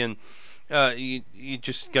partake in. You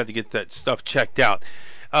just got to get that stuff checked out.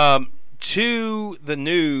 To the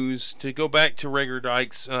news, to go back to Rager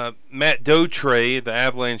Dykes, Matt Dotre, the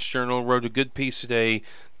Avalanche Journal, wrote a good piece today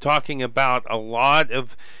talking about a lot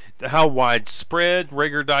of how widespread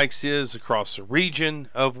Rager Dykes is across the region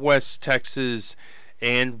of West Texas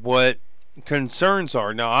and what concerns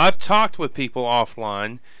are. Now, I've talked with people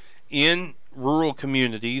offline in rural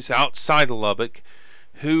communities outside of Lubbock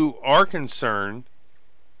who are concerned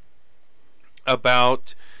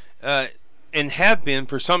about and have been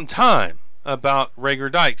for some time about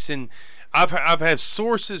Rager Dykes. And I've had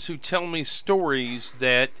sources who tell me stories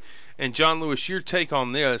that, and John Lewis, your take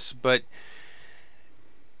on this, but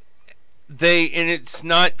and it's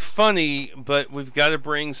not funny, but we've got to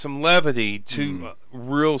bring some levity to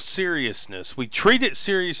real seriousness. We treat it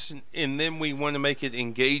serious, and then we want to make it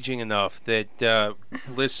engaging enough that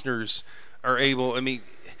listeners are able. I mean,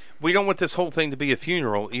 we don't want this whole thing to be a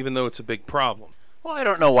funeral, even though it's a big problem. Well, I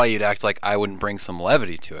don't know why you'd act like I wouldn't bring some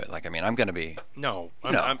levity to it. Like, I mean, I'm going to be... No,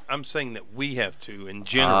 I'm saying that we have to, in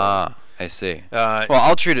general. I see. Well,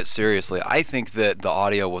 I'll treat it seriously. I think that the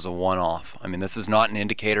audio was a one-off. I mean, this is not an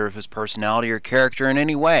indicator of his personality or character in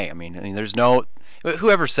any way. I mean, there's no...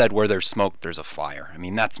 Whoever said where there's smoke, there's a fire. I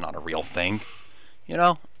mean, that's not a real thing. You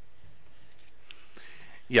know?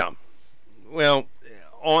 Yeah. Well,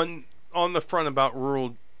 on the front about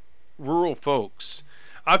rural folks...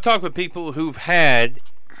 I've talked with people who've had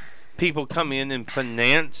people come in and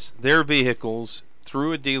finance their vehicles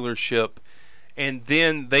through a dealership, and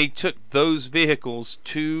then they took those vehicles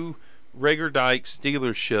to Rager Dykes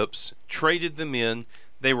dealerships, traded them in.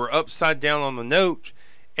 They were upside down on the note,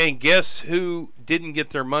 and guess who didn't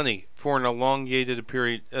get their money for an elongated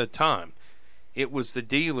period of time. It was the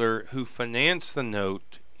dealer who financed the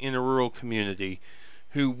note in a rural community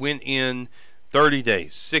who went in 30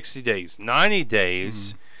 days, 60 days, 90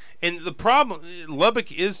 days. And the problem,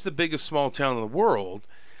 Lubbock is the biggest small town in the world,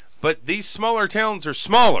 but these smaller towns are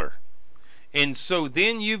smaller. And so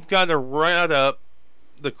then you've got to write up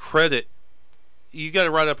the credit. You got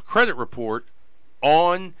to write up a credit report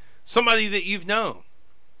on somebody that you've known,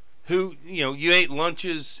 who, you ate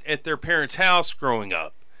lunches at their parents' house growing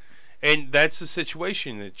up. And that's the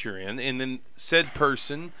situation that you're in. And then said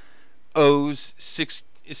person owes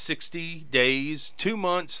 60 days, 2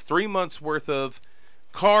 months, 3 months worth of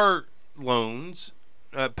car loans,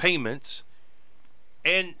 payments,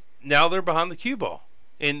 and now they're behind the cue ball.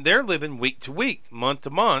 And they're living week to week, month to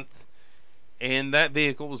month, and that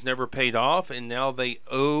vehicle was never paid off, and now they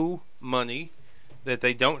owe money that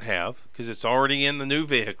they don't have because it's already in the new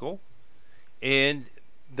vehicle. And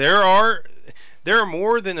there are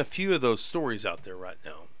more than a few of those stories out there right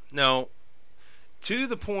now. Now, to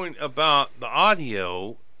the point about the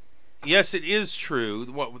audio, yes, it is true.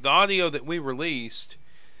 The audio that we released,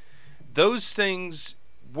 those things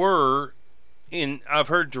were I've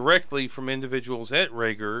heard directly from individuals at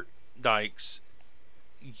Rager Dykes,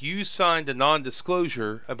 you signed a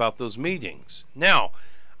non-disclosure about those meetings. Now,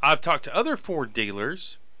 I've talked to other Ford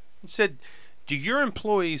dealers and said, do your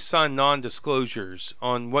employees sign non-disclosures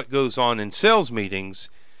on what goes on in sales meetings?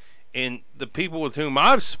 And the people with whom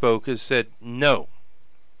I've spoke has said, no.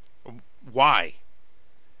 Why?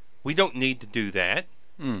 We don't need to do that.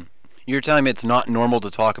 You're telling me it's not normal to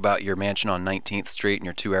talk about your mansion on 19th Street and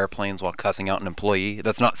your 2 airplanes while cussing out an employee?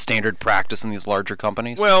 That's not standard practice in these larger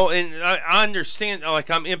companies? Well, and I understand, I'm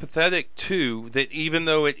empathetic too, that even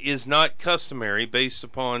though it is not customary based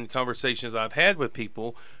upon conversations I've had with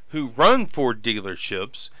people who run Ford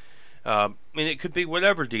dealerships, and it could be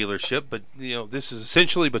whatever dealership, but this has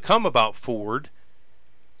essentially become about Ford,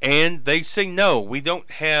 and they say, no, we don't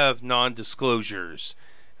have non-disclosures.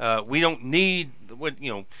 We don't need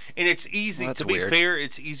and it's easy. Well, to be fair,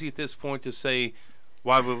 it's easy at this point to say,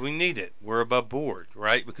 why would we need it? We're above board,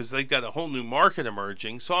 right? Because they've got a whole new market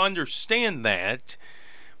emerging. So I understand that,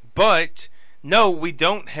 but no, we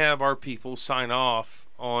don't have our people sign off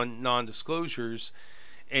on non-disclosures,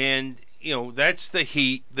 and that's the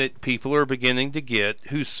heat that people are beginning to get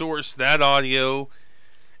who source that audio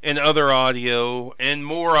and other audio and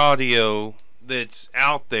more audio that's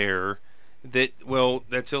out there. They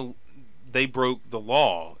broke the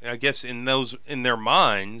law. I guess in their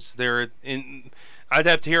minds, I'd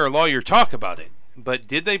have to hear a lawyer talk about it. But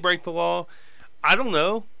did they break the law? I don't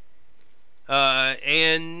know.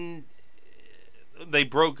 And they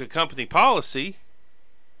broke a company policy,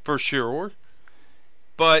 for sure.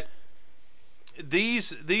 But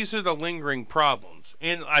these are the lingering problems.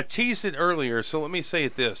 And I teased it earlier, so let me say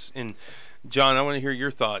it this. And John, I want to hear your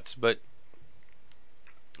thoughts, but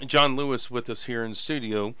John Lewis with us here in the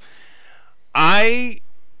studio.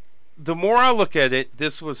 The more I look at it,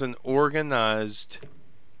 this was an organized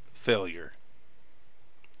failure.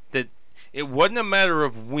 That it wasn't a matter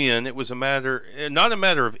of when, it was not a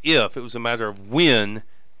matter of if, it was a matter of when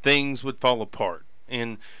things would fall apart.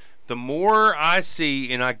 And the more I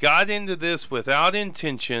see, and I got into this without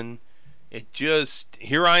intention,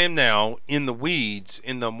 here I am now in the weeds,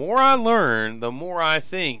 and the more I learn, the more I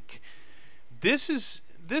think this is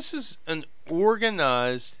an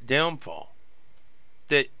organized downfall.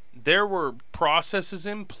 That there were processes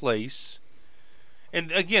in place,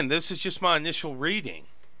 and again, this is just my initial reading,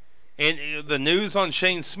 and the news on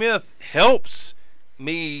Shane Smith helps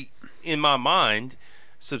me in my mind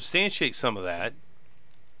substantiate some of that.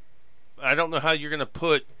 I don't know how you're going to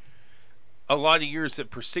put a lot of years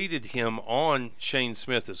that preceded him on Shane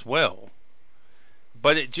Smith as well.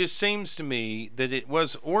 But it just seems to me that it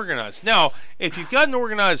was organized. Now, if you've got an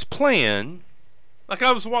organized plan, like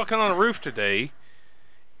I was walking on a roof today,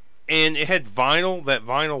 and it had that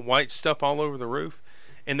vinyl white stuff all over the roof,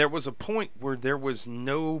 and there was a point where there was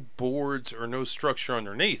no boards or no structure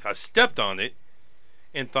underneath. I stepped on it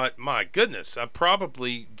and thought, my goodness, I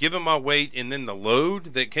probably, given my weight and then the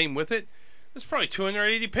load that came with it, it's probably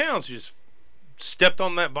 280 pounds. Just stepped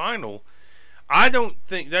on that vinyl. I don't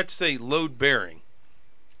think that's a load bearing.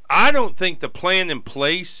 I don't think the plan in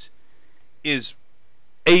place is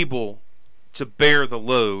able to bear the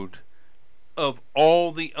load of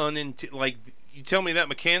all the like, you tell me that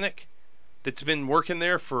mechanic that's been working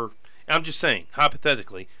there for, I'm just saying,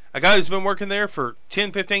 hypothetically, a guy who's been working there for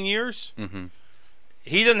 10, 15 years,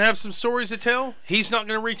 he doesn't have some stories to tell? He's not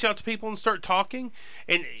going to reach out to people and start talking?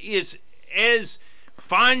 And is as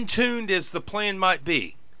fine-tuned as the plan might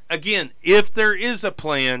be, again, if there is a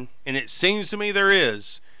plan, and it seems to me there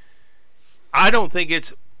is, I don't think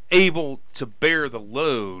it's able to bear the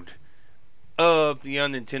load of the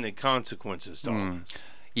unintended consequences to all this.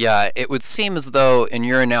 Yeah, it would seem as though, in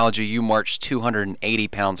your analogy, you marched 280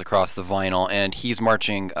 pounds across the vinyl, and he's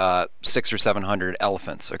marching 600 or 700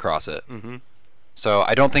 elephants across it. Mm-hmm. So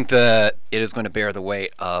I don't think that it is going to bear the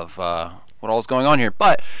weight of what all is going on here.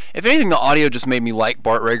 But if anything, the audio just made me like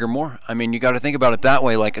Bart Rager more. I mean, you got to think about it that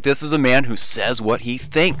way. Like, this is a man who says what he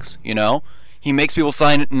thinks, you know? He makes people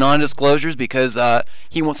sign non-disclosures because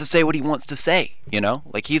he wants to say what he wants to say, you know?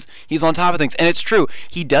 Like, he's on top of things. And it's true.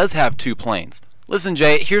 He does have 2 planes. Listen,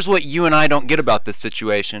 Jay, here's what you and I don't get about this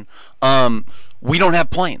situation. We don't have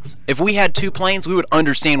planes. If we had 2 planes, we would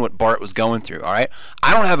understand what Bart was going through, all right?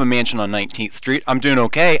 I don't have a mansion on 19th Street. I'm doing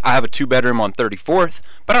okay. I have a 2-bedroom on 34th,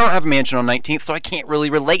 but I don't have a mansion on 19th, so I can't really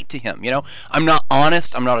relate to him, you know? I'm not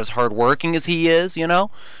honest. I'm not as hardworking as he is, you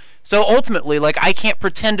know? So ultimately, like, I can't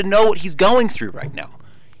pretend to know what he's going through right now.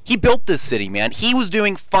 He built this city, man. He was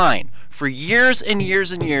doing fine for years and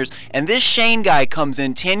years and years, and this Shane guy comes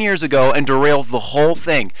in 10 years ago and derails the whole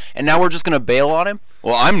thing, and now we're just going to bail on him?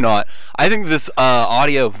 Well, I'm not. I think this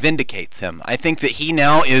audio vindicates him. I think that he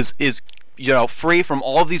now is free from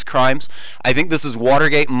all of these crimes. I think this is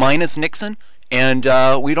Watergate minus Nixon, and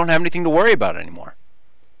we don't have anything to worry about anymore.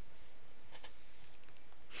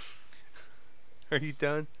 Are you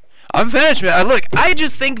done? I'm finished, man. Look, I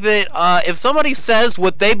just think that if somebody says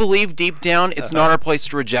what they believe deep down, it's not our place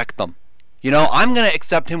to reject them. You know, I'm going to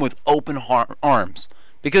accept him with open arms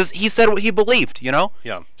because he said what he believed, you know?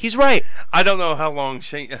 Yeah. He's right. I don't know how long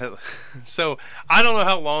Shane... so, I don't know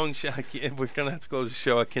how long... If we're going to have to close the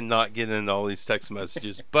show, I cannot get into all these text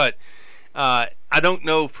messages. But I don't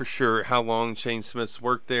know for sure how long Shane Smith's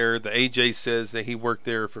worked there. The AJ says that he worked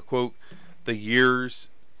there for, quote, 4 years.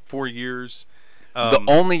 The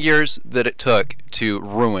only years that it took to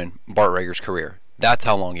ruin Bart Rager's career. That's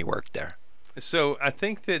how long he worked there. So I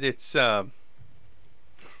think that it's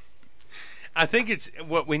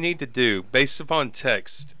what we need to do based upon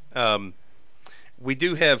text. We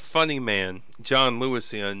do have Funny Man John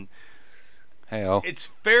Lewis in. Hey-o. It's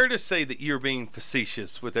fair to say that you're being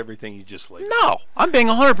facetious with everything you just laid. No, I'm being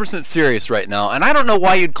 100% serious right now, and I don't know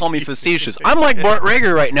why you'd call me facetious. I'm like Bart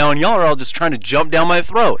Rager right now, and y'all are all just trying to jump down my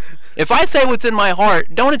throat. If I say what's in my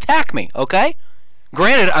heart, don't attack me, okay?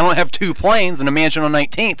 Granted, I don't have 2 planes and a mansion on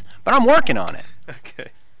 19th, but I'm working on it. Okay.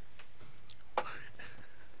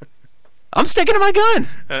 I'm sticking to my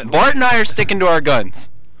guns. Bart and I are sticking to our guns.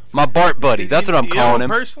 My Bart buddy, that's what I'm calling him.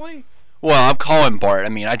 Personally? Well, I'm calling Bart. I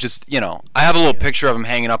mean, I just, I have a little picture of him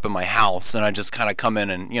hanging up in my house, and I just kind of come in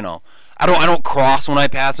and, I don't cross when I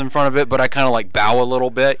pass in front of it, but I kind of like bow a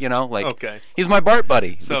little bit, like, okay. He's my Bart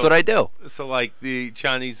buddy. That's what I do. So like the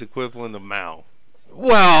Chinese equivalent of Mao.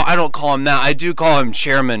 Well, I don't call him that. I do call him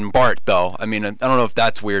Chairman Bart, though. I mean, I don't know if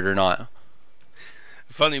that's weird or not.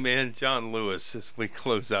 Funny Man John Lewis, as we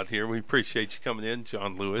close out here. We appreciate you coming in,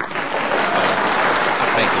 John Lewis. Thank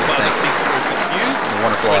you. Thank you. People are confused,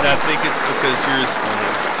 wonderful but audience. I think it's because you're as funny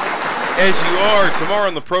as you are. Tomorrow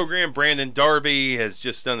on the program, Brandon Darby has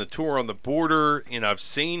just done a tour on the border, and I've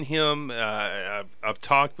seen him. I've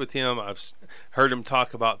talked with him. I've heard him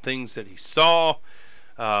talk about things that he saw,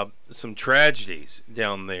 some tragedies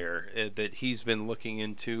down there that he's been looking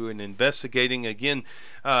into and investigating. Again,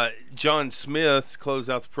 John Smith, close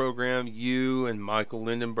out the program. You and Michael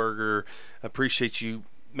Lindenberger, appreciate you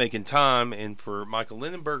making time, and for Michael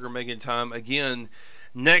Lindenberger making time again.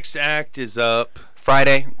 Next act is up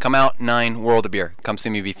Friday. Come out 9 World of Beer. Come see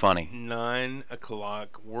me be funny. 9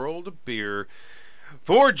 o'clock World of Beer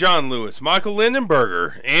for John Lewis, Michael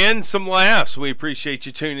Lindenberger, and some laughs. We appreciate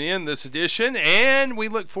you tuning in this edition, and we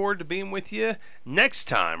look forward to being with you next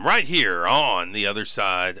time right here on the other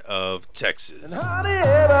side of Texas. And honey,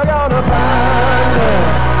 ever gonna find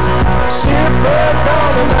us?